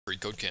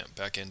FreeCodeCamp,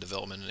 Backend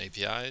Development and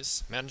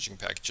APIs, Managing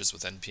Packages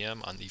with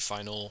NPM on the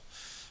final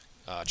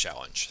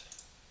challenge.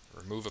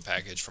 Remove a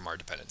package from our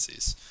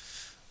dependencies.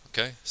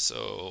 Okay,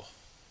 so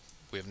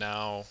we have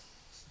now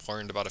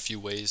learned about a few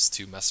ways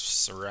to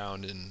mess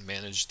around and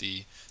manage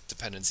the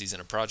dependencies in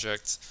a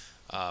project.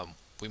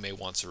 We may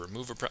want to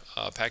remove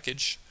a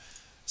package,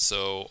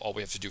 so all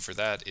we have to do for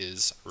that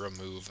is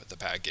remove the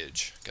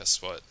package.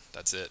 Guess what?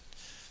 That's it.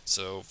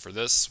 So for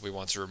this, we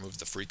want to remove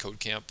the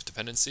FreeCodeCamp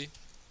dependency.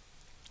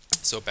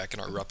 So back in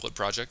our Replit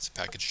project,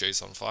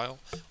 package.json file,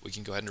 we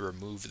can go ahead and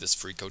remove this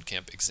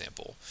FreeCodeCamp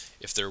example.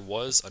 If there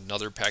was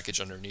another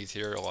package underneath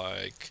here,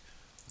 like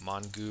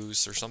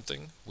mongoose or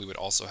something, we would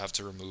also have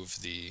to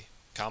remove the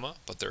comma,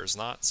 but there is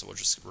not, so we'll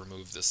just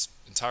remove this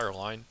entire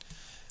line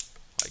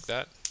like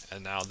that.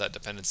 And now that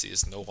dependency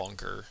is no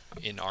longer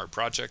in our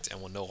project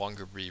and will no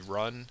longer be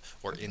run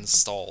or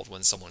installed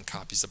when someone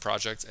copies the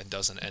project and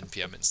does an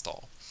npm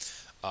install.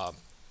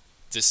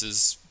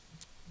 This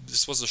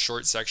was a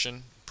short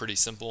section, pretty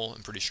simple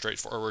and pretty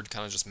straightforward,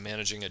 kind of just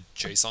managing a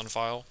JSON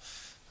file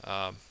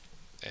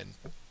and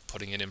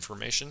putting in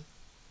information.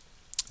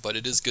 But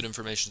it is good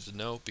information to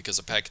know because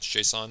a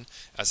package.json,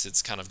 as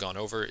it's kind of gone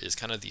over, is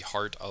kind of the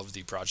heart of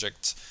the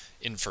project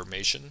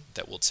information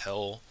that will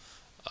tell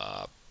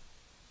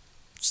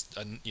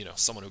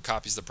someone who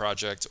copies the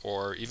project,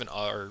 or even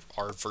our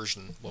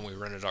version when we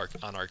run it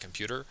on our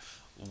computer,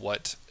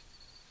 what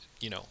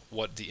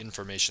the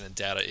information and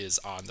data is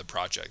on the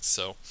project.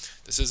 So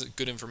this is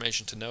good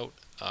information to note.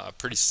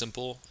 Pretty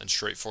simple and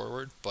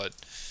straightforward, but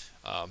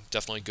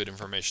definitely good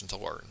information to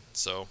learn.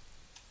 So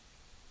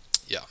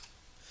yeah.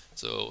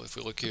 So if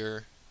we look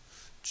here,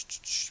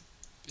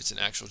 it's an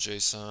actual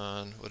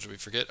JSON. What did we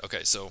forget?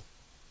 Okay, so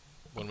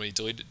when we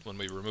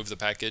remove the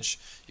package,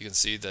 you can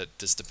see that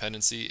this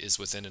dependency is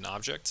within an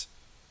object,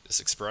 this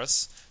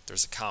express.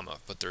 There's a comma,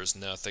 but there's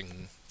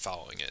nothing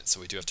following it,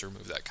 so we do have to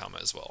remove that comma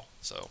as well.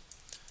 So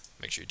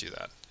make sure you do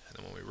that. And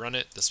then when we run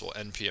it, this will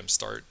npm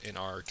start in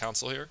our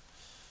console here,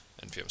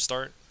 npm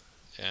start,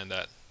 and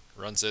that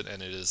runs it,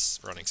 and it is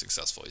running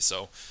successfully.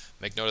 So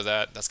make note of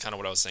that. That's kind of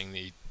what I was saying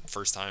the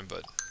first time,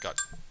 but got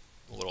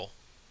a little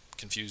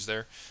confused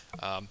there.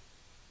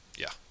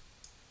 Yeah,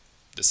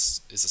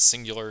 this is a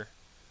singular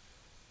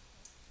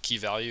key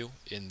value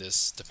in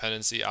this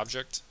dependency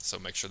object, so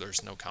make sure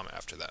there's no comma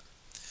after that.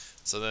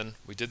 So then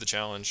we did the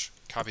challenge,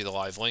 copy the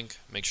live link,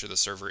 make sure the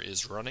server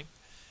is running,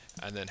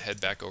 and then head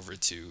back over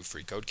to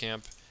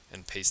FreeCodeCamp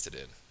and paste it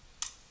in.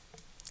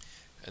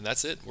 And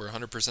that's it. We're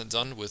 100%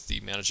 done with the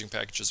managing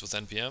packages with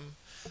NPM.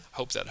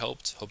 Hope that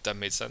helped. Hope that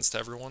made sense to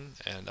everyone,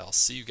 and I'll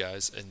see you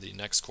guys in the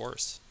next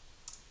course.